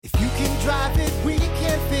drive it, we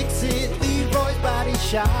can fix it. Leroy's Body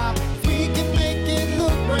Shop. We can make it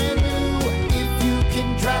look brand new. If you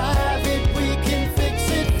can drive it, we can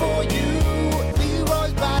fix it for you.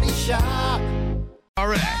 Leroy's Body Shop.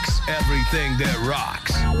 RX, everything that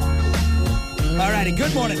rocks. All righty,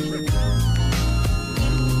 good morning.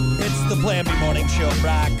 It's the Plan B Morning Show.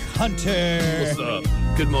 Brock Hunter. What's up?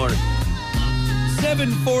 Good morning.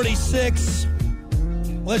 7:46.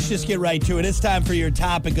 Let's just get right to it. It's time for your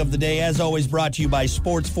topic of the day. As always, brought to you by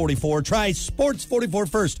Sports 44. Try Sports 44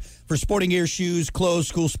 first for sporting gear, shoes, clothes,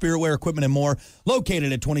 school spirit wear, equipment, and more.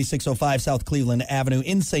 Located at 2605 South Cleveland Avenue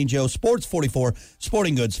in St. Joe. Sports 44,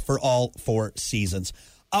 sporting goods for all 4 seasons.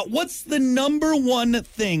 What's the number one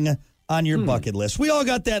thing on your bucket list? We all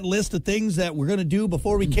got that list of things that we're going to do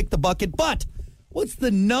before we kick the bucket, but what's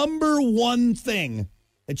the number one thing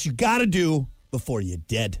that you got to do before you're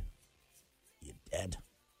dead? You're dead.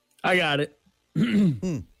 I got it.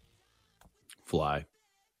 Fly.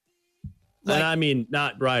 Like- and I mean,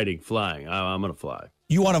 not riding, flying. I'm going to fly.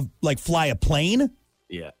 You want to, fly a plane?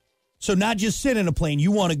 Yeah. So not just sit in a plane.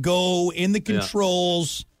 You want to go in the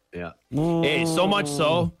controls. Yeah. Hey, so much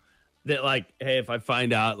so that, hey, if I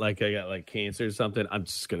find out, I got, cancer or something, I'm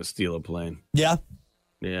just going to steal a plane. Yeah?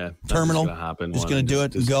 Yeah. Terminal. Just going to do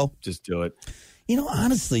it and go? Just do it.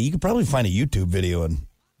 Honestly, you could probably find a YouTube video and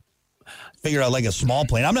figure out, a small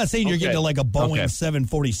plane. I'm not saying you're getting a Boeing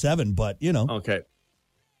 747, but, Okay.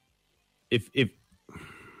 If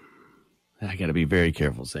I got to be very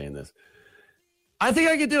careful saying this. I think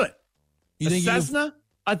I could do it. You a think Cessna?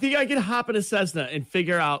 I think I could hop in a Cessna and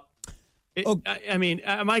figure out. I mean,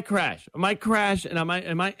 I might crash. And I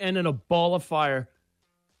might end in a ball of fire.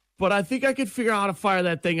 But I think I could figure out how to fire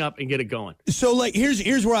that thing up and get it going. So,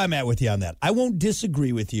 here's where I'm at with you on that. I won't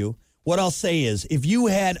disagree with you. What I'll say is, if you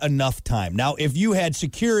had enough time, now if you had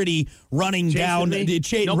security running down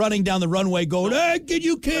the runway, going,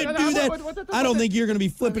 you can't do that. I don't think you're going to be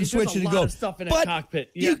flipping switches and go. Stuff in but cockpit.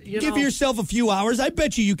 You give yourself a few hours. I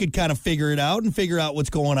bet you could kind of figure it out and figure out what's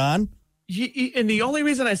going on. And the only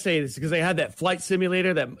reason I say this is because they had that flight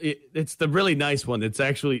simulator it's the really nice one. It's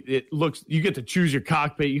actually you get to choose your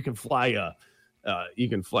cockpit. You can fly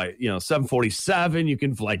 747. You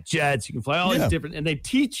can fly jets. You can fly all these different, and they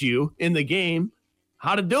teach you in the game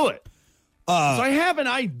how to do it. So I have an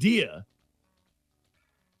idea.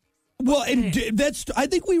 Well, and I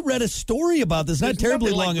think we read a story about this not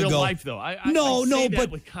terribly long ago. Real life, though. I say that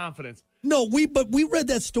with confidence. No, we read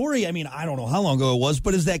that story. I mean, I don't know how long ago it was,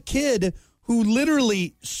 but is that kid who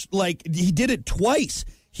literally he did it twice.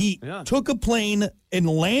 He took a plane and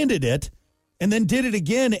landed it. And then did it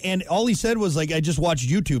again, and all he said was, I just watched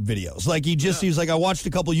YouTube videos. He was like, I watched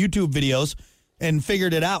a couple YouTube videos and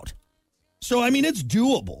figured it out. So, I mean, it's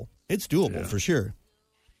doable. It's doable for sure.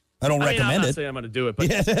 I don't recommend I'm not it. saying I'm going to do it,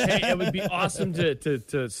 but hey, it would be awesome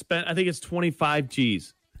to spend, I think it's 25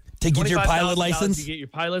 G's. To get your pilot license? To get your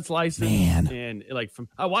pilot's license. Man. And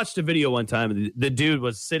I watched a video one time, and the dude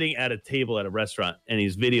was sitting at a table at a restaurant, and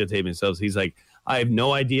he's videotaping himself. He's like, I have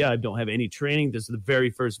no idea. I don't have any training. This is the very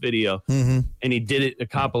first video. Mm-hmm. And he did it, a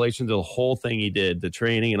compilation of the whole thing he did, the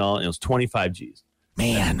training and all, and it was 25 G's.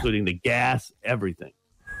 Man. That's including the gas, everything.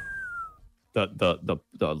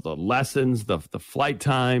 The lessons, the flight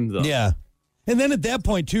time. Yeah. And then at that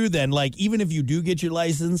point, too, even if you do get your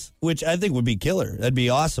license, which I think would be killer, that'd be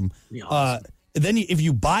awesome. Then if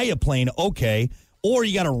you buy a plane, okay. Or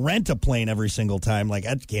you got to rent a plane every single time.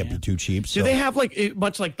 That can't be too cheap. So. Do they have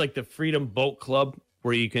much like the Freedom Boat Club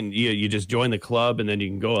where you can you just join the club and then you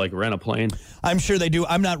can go rent a plane? I'm sure they do.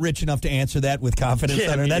 I'm not rich enough to answer that with confidence.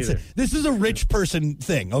 This is a rich person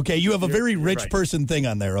thing. Okay, you have a very rich person thing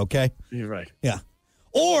on there. Okay, you're right. Yeah.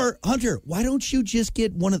 Or Hunter, why don't you just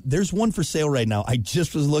get one of? There's one for sale right now. I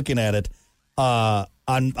just was looking at it.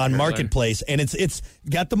 On Marketplace, and it's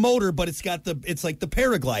got the motor, but it's like the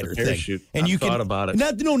paraglider parachute thing. And I've thought about it.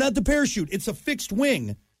 Not the parachute. It's a fixed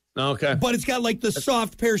wing. Okay, but it's got the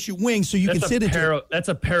soft parachute wing, so you can sit into. That's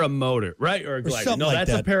a paramotor, right? Or a glider? No,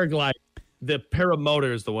 that's a paraglider. The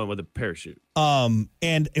paramotor is the one with the parachute. And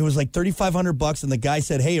it was $3,500, and the guy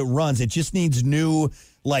said, "Hey, it runs. It just needs new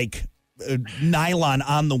nylon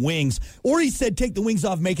on the wings." Or he said, "Take the wings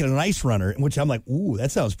off, make it an ice runner," which I'm like, "Ooh,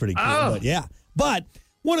 that sounds pretty cool." Oh. But yeah, but.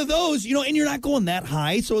 One of those, and you're not going that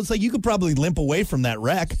high, so it's you could probably limp away from that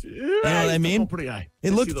wreck. You know what I mean? Pretty high.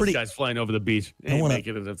 It looks pretty. Guys flying over the beach. Ain't make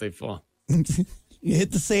it as if they fall. You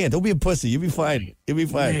hit the sand. Don't be a pussy. You'll be fine. You'll be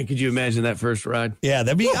fine. Man, could you imagine that first ride? Yeah,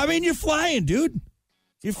 that'd be. I mean, you're flying, dude.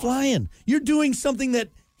 You're flying. You're doing something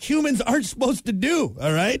that humans aren't supposed to do.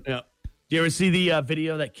 All right. Yeah. Do you ever see the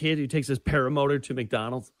video of that kid who takes his paramotor to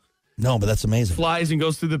McDonald's? No, but that's amazing. Flies and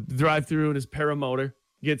goes through the drive-through in his paramotor.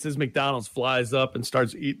 gets his McDonald's, flies up, and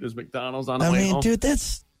starts eating his McDonald's on the way home. Dude,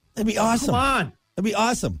 that'd be awesome. Come on. That'd be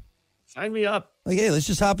awesome. Sign me up. Like, hey, let's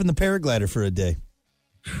just hop in the paraglider for a day.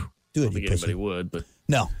 Do I it, don't think you anybody pussy. would, but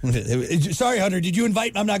No. Sorry, Hunter. Did you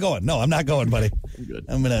invite? I'm not going. No, I'm not going, buddy.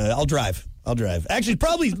 I'm good. I'll drive. Actually,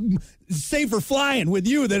 probably safer flying with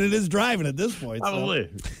you than it is driving at this point. so. Probably.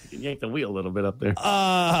 You can yank the wheel a little bit up there.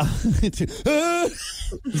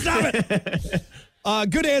 Stop it.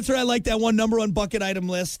 Good answer. I like that one. Number one bucket item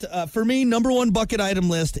list. For me, number one bucket item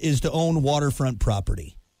list is to own waterfront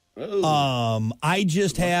property. I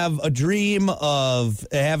just have a dream of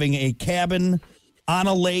having a cabin on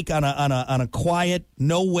a lake, on a quiet,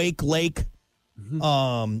 no wake lake. And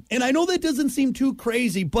I know that doesn't seem too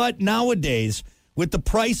crazy, but nowadays with the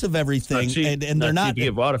price of everything, and they're not cheap to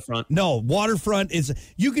get waterfront. No, waterfront is,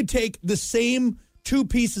 you could take the same two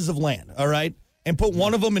pieces of land, all right, and put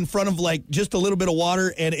one of them in front of like just a little bit of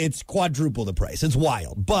water, and it's quadruple the price. It's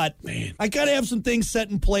wild, but I gotta have some things set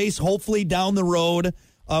in place. Hopefully down the road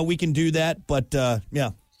we can do that. But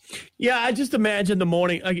yeah. Yeah, I just imagine the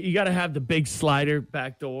morning. You got to have the big slider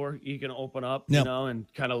back door you can open up, Yep.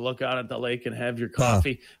 and kind of look out at the lake and have your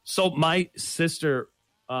coffee. So my sister,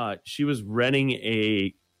 she was renting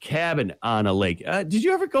a cabin on a lake. Did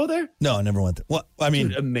you ever go there? No, I never went there. Well, I mean,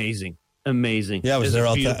 Dude, amazing. yeah, I was It's there a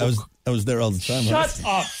all the time. beautiful- I was there all the time. Shut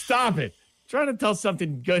up! Stop it! Trying to tell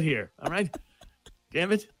something good here. All right,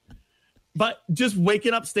 damn it! But just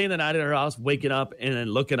waking up, staying the night at her house, waking up and then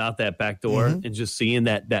looking out that back door and just seeing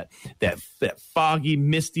that foggy,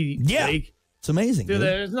 misty lake. It's amazing, Dude, dude.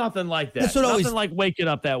 there's nothing like that. That's what Nothing always- like waking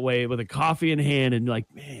up that way with a coffee in hand and like,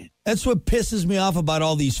 man. That's what pisses me off about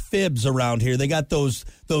all these fibs around here. They got those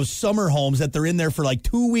summer homes that they're in there for like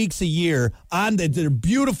 2 weeks a year on their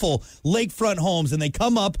beautiful lakefront homes, and they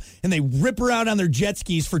come up and they rip around on their jet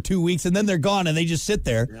skis for 2 weeks, and then they're gone and they just sit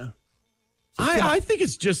there. Yeah. I think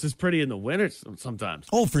it's just as pretty in the winter sometimes.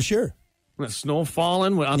 Oh, for sure. When the snow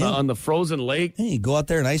falling on the frozen lake. Hey, you go out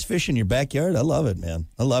there and ice fish in your backyard. I love it, man.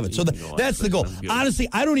 I love it. So that's the goal. Honestly,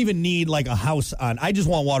 I don't even need like a house on. I just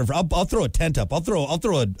want water. I'll throw a tent up. I'll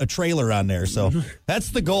throw a trailer on there. So that's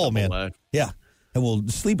the goal, man. Yeah, I will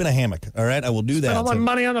sleep in a hammock. All right, I will do that. Spend all my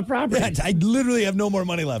money on the property. Yeah, I literally have no more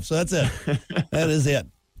money left. So that's it. That is it.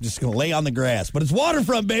 Just gonna lay on the grass. But it's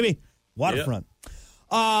waterfront, baby. Waterfront.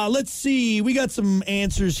 Let's see. We got some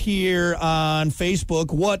answers here on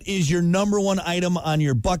Facebook. What is your number one item on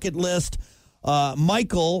your bucket list?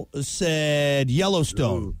 Michael said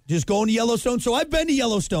Yellowstone. Ooh. Just going to Yellowstone. So I've been to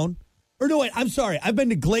Yellowstone. Or no, wait, I'm sorry. I've been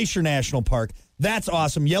to Glacier National Park. That's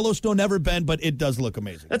awesome. Yellowstone, never been, but it does look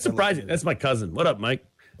amazing. That's surprising. That's my cousin. What up, Mike?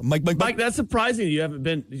 Mike, That's surprising you haven't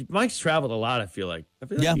been. Mike's traveled a lot, I feel like.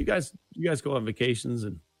 Yeah. You guys go on vacations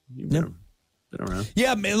and you've been around.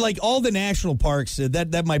 Yeah, man, like all the national parks,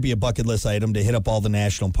 that might be a bucket list item to hit up all the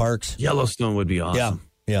national parks. Yellowstone would be awesome.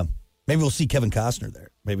 Yeah. Maybe we'll see Kevin Costner there.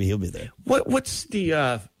 Maybe he'll be there. What's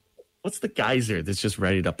the geyser that's just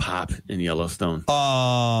ready to pop in Yellowstone?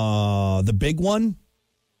 The big one?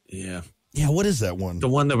 Yeah. Yeah, what is that one? The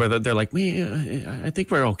one that where they're like, I think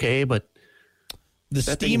we're okay, but The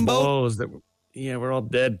that thing Steamboat? blows, we're all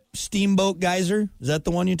dead. Steamboat geyser? Is that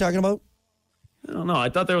the one you're talking about? I don't know. I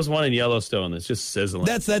thought there was one in Yellowstone that's just sizzling.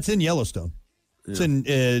 That's in Yellowstone. It's in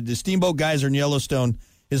the Steamboat Geyser in Yellowstone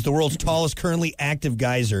is the world's tallest currently active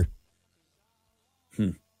geyser.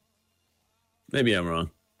 Maybe I'm wrong.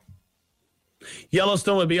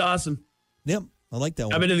 Yellowstone would be awesome. Yep, I like that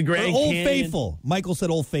one. I've been to the Grand Old Canyon. Faithful. Michael said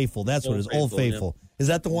Old Faithful. That's what it is. Old Faithful. Yep. Is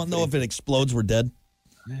that the one, though? If it explodes, we're dead?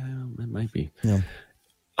 Yeah, it might be. Yeah.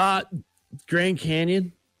 Grand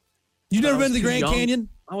Canyon. You've never I been was to the too Grand young. Canyon?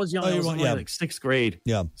 I was young. Oh, I you was were- only like 6th grade.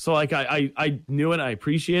 Yeah. So like I knew it. I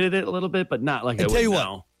appreciated it a little bit, but not like I I tell would you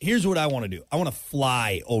now. what, here's what I want to do. I want to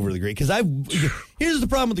fly over the Grand, because here's the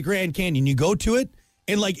problem with the Grand Canyon. You go to it,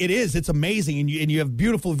 and like it's amazing, and you have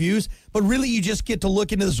beautiful views, but really you just get to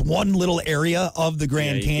look into this one little area of the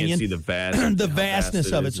Grand you Canyon. can't see the vast, the how vastness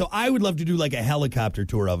vast of it. is. So I would love to do like a helicopter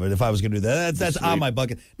tour of it if I was going to do that. That's on my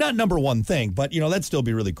bucket. Not number one thing, but that'd still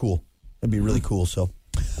be really cool. That'd be really cool. So.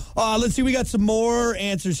 Let's see. We got some more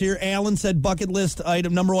answers here. Alan said bucket list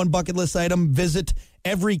item, number one bucket list item, visit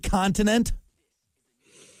every continent.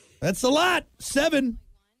 That's a lot. 7,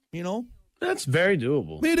 That's very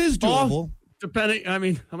doable. It is doable. Depending,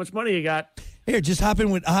 how much money you got? Here, just hop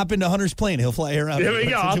into Hunter's plane. He'll fly around. There we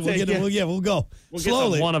go. I'll take it. We'll go. We'll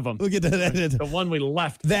slowly. get to one of them. We'll get to that. The one we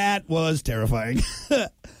left. That was terrifying.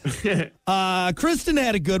 Kristen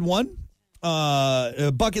had a good one.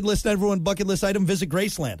 Bucket list, everyone, bucket list item, visit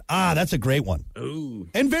Graceland. That's a great one. Ooh.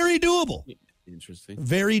 And very doable. Interesting.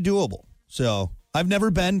 Very doable. So I've never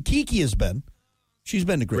been. Kiki has been. She's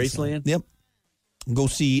been to Graceland. Graceland? Yep. Go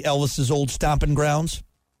see Elvis's old stomping grounds.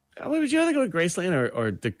 Would you rather go to Graceland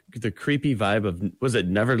or the creepy vibe of, was it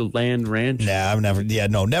Neverland Ranch? Nah,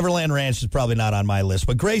 Neverland Ranch is probably not on my list,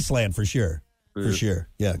 but Graceland for sure. For sure.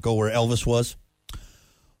 Yeah, go where Elvis was.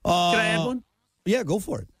 Can I add one? Yeah, go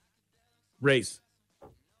for it. Race.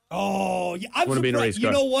 Oh, yeah. I'm Wanna be in a surprised. race You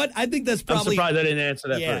car. know what? I think that's probably. I'm surprised I didn't answer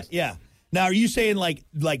that yeah, first. Yeah. Now, are you saying like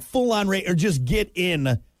full on race or just get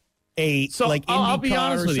in a So like I'll Indy be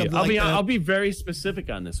car honest or with you. something I'll be very specific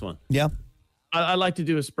on this one. Yeah. I like to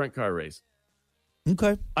do a sprint car race.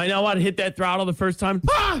 Okay. I know I'd hit that throttle the first time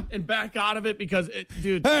and back out of it because,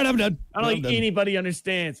 dude, All right, I'm done. I don't think anybody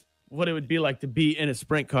understands what it would be like to be in a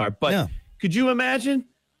sprint car. But Yeah. could you imagine?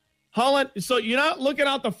 Holland, so you're not looking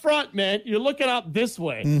out the front, man. You're looking out this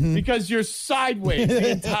way because you're sideways the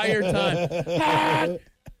entire time.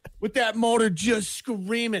 With that motor just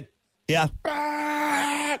screaming. Yeah.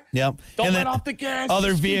 Yeah. Don't And let then off the gas.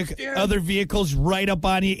 Other Just keep steering. other vehicles right up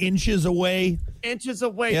on you, inches away. Inches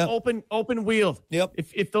away, Yep. open wheel. Yep.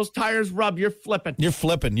 If those tires rub, you're flipping. You're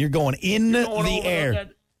flipping. You're going in You're going the over air. that-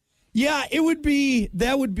 Yeah, that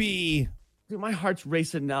would be. Dude, my heart's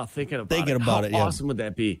racing now thinking about Thinking it. How awesome would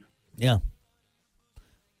that be? Yeah.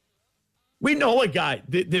 We know a guy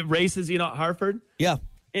that races, at Hartford. Yeah.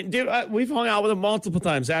 And dude, we've hung out with him multiple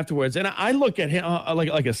times afterwards, and I look at him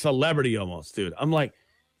like a celebrity almost, dude. I'm like,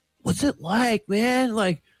 what's it like, man?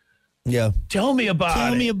 Like, Yeah. tell me about it.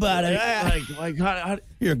 Tell me about it. Like how,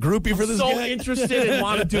 You're a groupie for I'm this so guy. interested and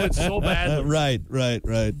want to do it so badly.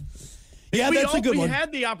 Right. Yeah, that's a good we one.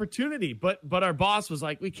 had the opportunity, but our boss was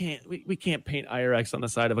like, we can't paint IRX on the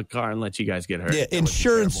side of a car and let you guys get hurt. Yeah, That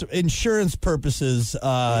would be insurance purposes,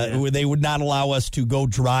 they would not allow us to go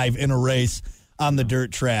drive in a race on the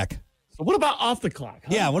dirt track. So what about off the clock? Huh?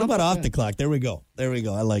 Yeah, what about off the clock? There we go.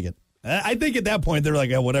 I like it. I think at that point they're like,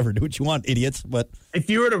 oh, whatever, do what you want, idiots. But If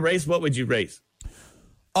you were to race, what would you race?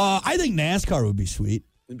 I think NASCAR would be sweet.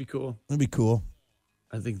 It'd be cool. It'd be cool.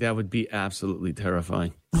 I think that would be absolutely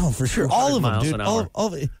terrifying. Oh, for sure. All of them, miles dude. an hour. All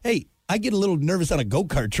of it. Hey, I get a little nervous on a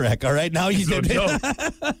go-kart track, all right? Now you No get joke.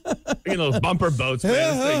 Those bumper boats, man.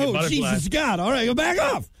 This thing is Oh, butterfly. Jesus God. All right, go back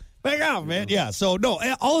off. Back off, man. Yeah, so, no,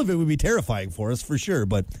 all of it would be terrifying for us, for sure.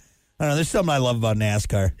 But, I don't know, there's something I love about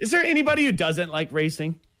NASCAR. Is there anybody who doesn't like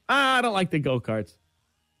racing? I don't like the go-karts.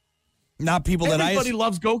 Not people Everybody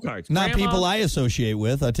loves go-karts. Not Grandma, people I associate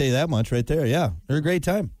with. I'll tell you that much right there. Yeah, they're a great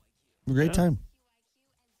time. Time.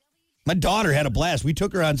 My daughter had a blast. We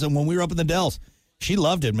took her on some when we were up in the Dells. She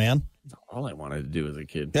loved it, man. That's all I wanted to do as a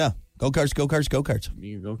kid. Yeah, go-karts.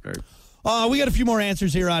 Me and go-kart. We got a few more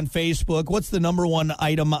answers here on Facebook. What's the number one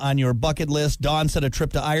item on your bucket list? Dawn said a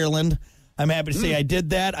trip to Ireland. I'm happy to say I did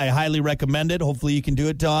that. I highly recommend it. Hopefully you can do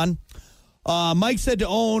it, Dawn. Mike said to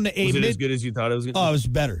own a Was it as good as you thought it was going to be? Oh, it was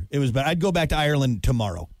better. It was better. I'd go back to Ireland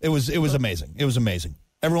tomorrow. It was amazing. It was amazing.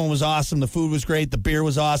 Everyone was awesome. The food was great. The beer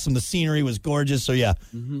was awesome. The scenery was gorgeous. So, yeah.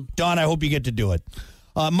 Dawn, I hope you get to do it.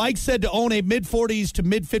 Mike said to own a mid-40s to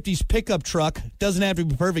mid-50s pickup truck. Doesn't have to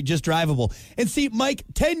be perfect, just drivable. And see, Mike,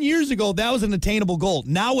 10 years ago, that was an attainable goal.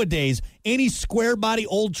 Nowadays, any square-body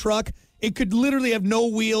old truck, it could literally have no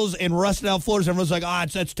wheels and rusted-out floors. Everyone's like,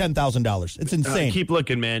 that's $10,000. It's insane. Keep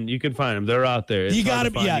looking, man. You can find them. They're out there. It's You hard gotta-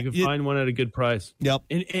 to find. yeah, You can find one at a good price. Yep.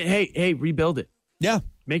 And hey, rebuild it. Yeah.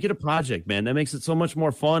 Make it a project, man. That makes it so much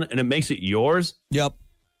more fun, and it makes it yours. Yep.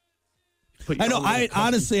 Put your I know. own little custom-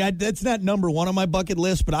 Honestly, that's not number one on my bucket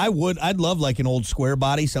list, but I'd love like an old square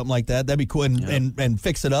body, something like that. That'd be cool, and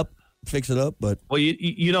fix it up. But Well,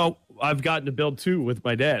 you know, I've gotten to build 2 with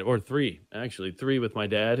my dad, or 3 actually, 3 with my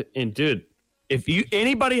dad. And dude, if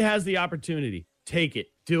anybody has the opportunity, take it,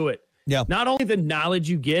 do it. Yeah. Not only the knowledge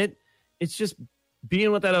you get, it's just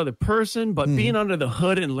being with that other person, but being under the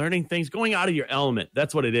hood and learning things, going out of your element.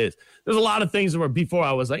 That's what it is. There's a lot of things where before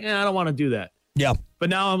I was like, I don't want to do that. yeah, But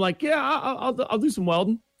now I'm like, I'll do some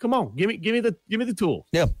welding. Come on, give me the tool.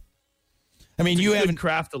 yeah. I mean, you Good haven't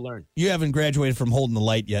craft to learn. graduated from holding the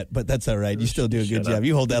light yet, but that's all right. You still do a good Shut up. job.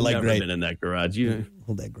 You hold that You've light never great. been in that garage.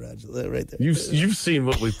 Hold that garage right there. You've seen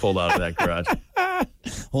what we've pulled out of that garage.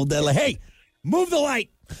 Hold that light. Hey, move the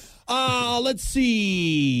light. Let's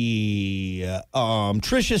see.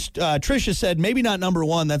 Trisha said maybe not number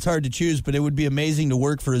one. That's hard to choose, but it would be amazing to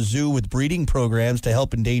work for a zoo with breeding programs to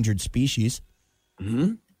help endangered species.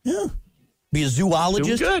 Mm-hmm. Yeah, be a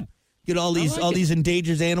zoologist. Doing good. Get all these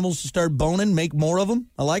endangered animals to start boning. Make more of them.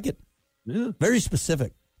 I like it. Yeah. Very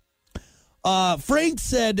specific. Frank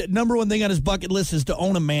said number one thing on his bucket list is to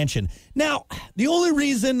own a mansion. Now, the only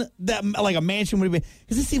reason that like a mansion would be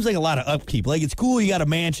because it seems like a lot of upkeep. Like it's cool you got a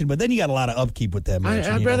mansion, but then you got a lot of upkeep with that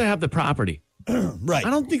mansion. I'd rather have the property. Right. I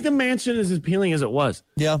don't think the mansion is as appealing as it was.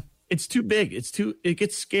 Yeah. It's too big. It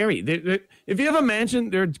gets scary. If you have a mansion,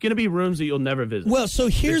 there's going to be rooms that you'll never visit. Well, so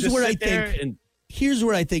here's Just where I sit there think and- here's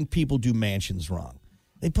where I think people do mansions wrong.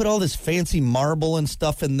 They put all this fancy marble and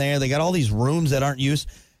stuff in there. They got all these rooms that aren't used.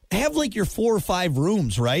 Have like your 4 or 5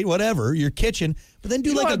 rooms, right? Whatever, your kitchen, but then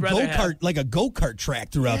do like a go-kart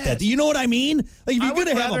track throughout that. You know what I mean? Like if you're going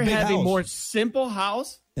to have a big house, a more simple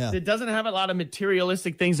house Yeah. that doesn't have a lot of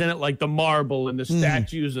materialistic things in it, like the marble and the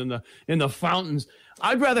statues and the fountains.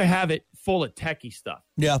 I'd rather have it full of techie stuff.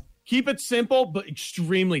 Yeah. Keep it simple, but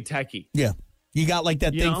extremely techie. Yeah. You got like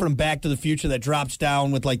that You thing know? from Back to the Future that drops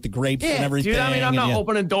down with like the grapes and everything. Dude, I mean, I'm not and,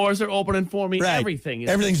 opening doors. They're opening for me. Right. Everything.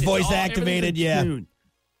 Everything's It's voice all- activated, everything's in yeah. tune.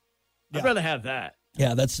 I'd rather have that.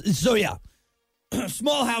 Yeah, that's so. Yeah,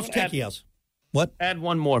 small house, techie house. What? Add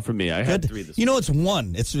one more for me. I had 3 this You know, it's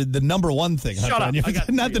one. It's the number 1 thing. Shut up. Your, I got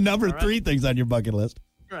not 3, the number all right? 3 things on your bucket list.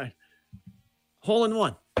 Right. Hole in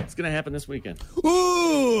one. It's going to happen this weekend.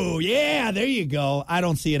 Ooh, yeah, there you go. I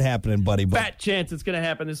don't see it happening, buddy. But Fat chance it's going to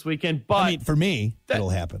happen this weekend. But I mean, for me, it'll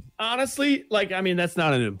happen. honestly, that's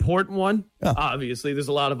not an important one. Yeah. Obviously, there's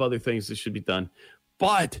a lot of other things that should be done.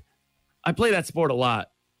 But I play that sport a lot,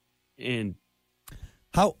 and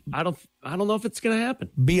How? I don't know if it's going to happen.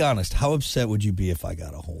 Be honest. How upset would you be if I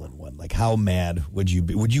got a hole in one? Like, how mad would you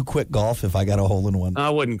be? Would you quit golf if I got a hole in one? I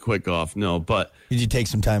wouldn't quit golf, no. But Did you take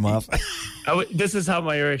some time off? this is how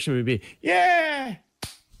my reaction would be. Yeah,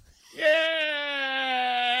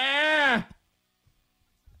 yeah.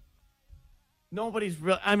 Nobody's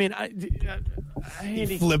real. I mean, I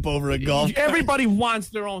hate Flip over a golf. Everybody wants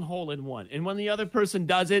their own hole in one, and when the other person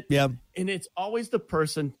does it, Yeah. and it's always the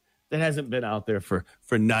person that hasn't been out there for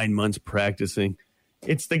 9 months practicing.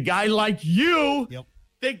 It's the guy like you Yep.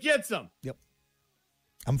 that gets them. Yep.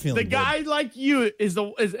 I'm feeling The good. guy like you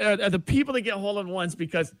are the people that get hole in ones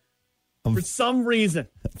because for some reason,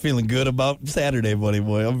 Feeling good about Saturday, buddy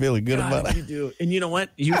boy. I'm feeling good about God, it. you do, and you know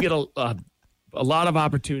what? You get a lot of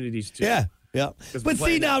opportunities too. Yeah. Yeah. we're But see,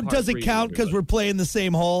 playing now, that par does it three count with because we're playing the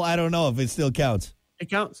same hole? I don't know if it still counts. It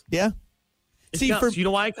counts. Yeah. It See, counts. You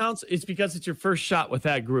know why it counts? It's because it's your first shot with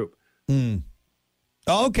that group.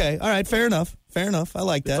 Oh, okay. All right. Fair enough. Fair enough. I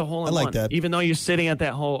like It's that. a hole I in like one. that. Even though you're sitting at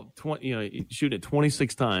that hole, you shoot it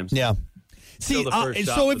 26 times. Yeah. See, Still the first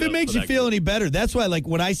shot so for if it the- makes for you that feel group. any better, that's why, like,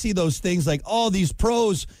 when I see those things like, oh, these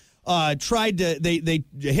pros tried to, they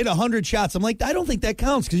hit 100 shots. I'm like, I don't think that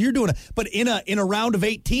counts because you're doing it. But in a round of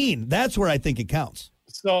 18, that's where I think it counts.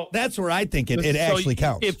 So That's where I think it so actually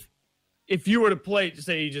counts. If you were to play,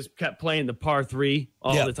 say you just kept playing the par 3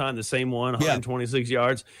 all Yeah. the time, the same one, 126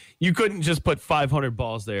 yards, you couldn't just put 500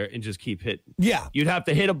 balls there and just keep hitting. Yeah. You'd have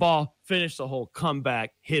to hit a ball, finish the hole, come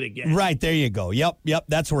back, hit again. Right. There you go. Yep.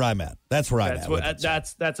 That's where I'm at. That's where I'm That's at. what. with it.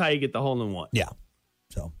 So, That's how you get the hole in one. yeah.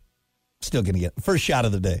 So, still going to get first shot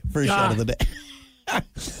of the day. First shot of the day.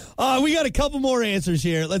 We got a couple more answers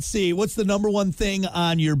here. Let's see. What's the number 1 thing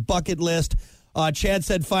on your bucket list? Chad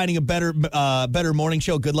said finding a better morning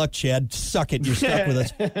show. Good luck, Chad. Suck it. You're stuck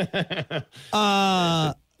with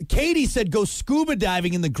us. Katie said go scuba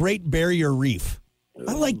diving in the Great Barrier Reef.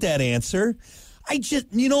 I like that answer. I just,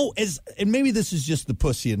 and maybe this is just the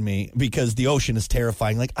pussy in me because the ocean is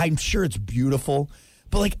terrifying. Like, I'm sure it's beautiful,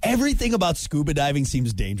 but like everything about scuba diving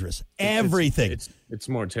seems dangerous. Everything. It's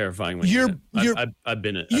more terrifying when I've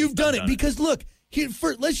been it. You've done it because look,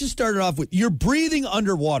 let's just start it off with you're breathing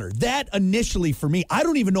underwater. That initially for me, I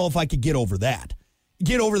don't even know if I could get over that.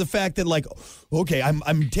 Get over the fact that like, okay, I'm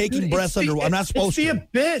taking breaths underwater. I'm not supposed to. to. It's the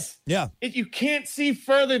abyss. Yeah. You can't see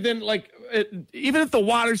further than even if the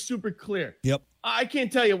water's super clear. Yep. I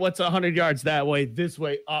can't tell you what's 100 yards that way, this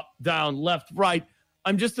way, up, down, left, right.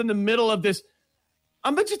 I'm just in the middle of this.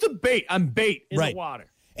 I'm just a bait. I'm bait in the water.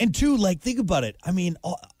 And two, like, think about it. I mean,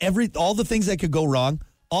 all the things that could go wrong,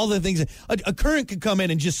 all the things a current could come in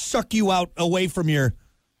and just suck you out away from your.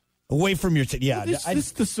 Yeah, This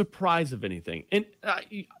is the surprise of anything. And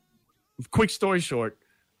quick story short,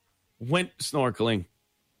 went snorkeling,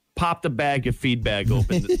 popped a bag of feed bag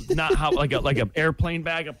open, not how like an airplane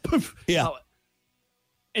bag, a poof. Yeah.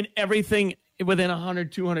 And everything within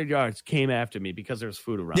 100, 200 yards came after me because there was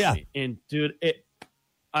food around me. And dude,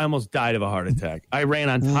 I almost died of a heart attack. I ran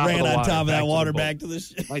on top of that water back to the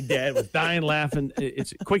ship. My dad was dying laughing.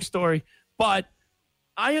 It's a quick story, but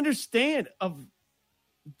I understand of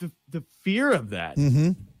the fear of that.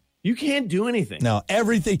 Mm-hmm. You can't do anything. No,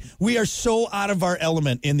 everything. We are so out of our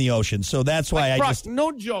element in the ocean, so that's why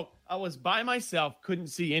no joke. I was by myself, couldn't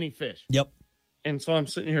see any fish. Yep. And so I'm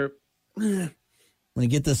sitting here. When you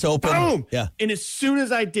get this open, boom. Yeah. And as soon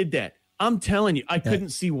as I did that, I'm telling you, I couldn't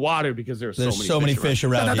see water because there's so many fish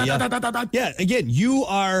around you. Yeah. Yeah. Again, you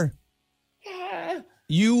are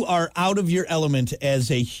You are out of your element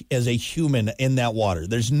as a human in that water.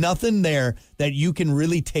 There's nothing there that you can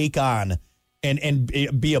really take on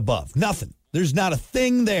and be above. Nothing. There's not a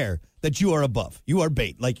thing there that you are above. You are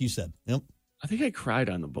bait, like you said. Yep. I think I cried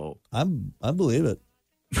on the boat. I believe it.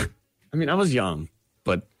 I mean, I was young,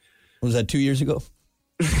 but Was that 2 years ago?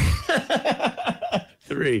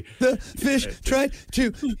 3. The fish tried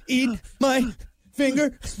to eat my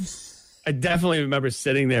finger. I definitely remember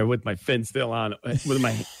sitting there with my fin still on, with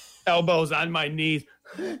my elbows on my knees.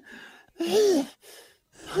 Well,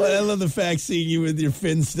 I love the fact seeing you with your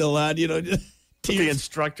fin still on. You know, just The tears,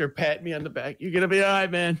 instructor pat me on the back. You're gonna be all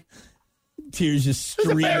right, man. tears just It's a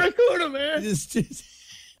streaming. barracuda, man. Just,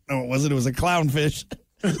 no, it wasn't. It was a clownfish.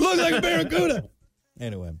 Looked like a barracuda.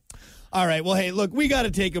 Anyway. All right. Well, hey, look, we got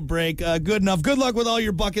to take a break. Good enough. Good luck with all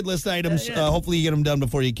your bucket list items. Yeah. Hopefully you get them done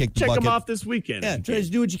before you kick the Check bucket. them off this weekend. Yeah, try to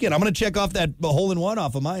do what you can. I'm going to check off that hole-in-one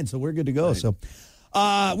off of mine, so we're good to go. Right. So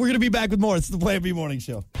we're going to be back with more. It's the Plan B Morning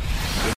Show.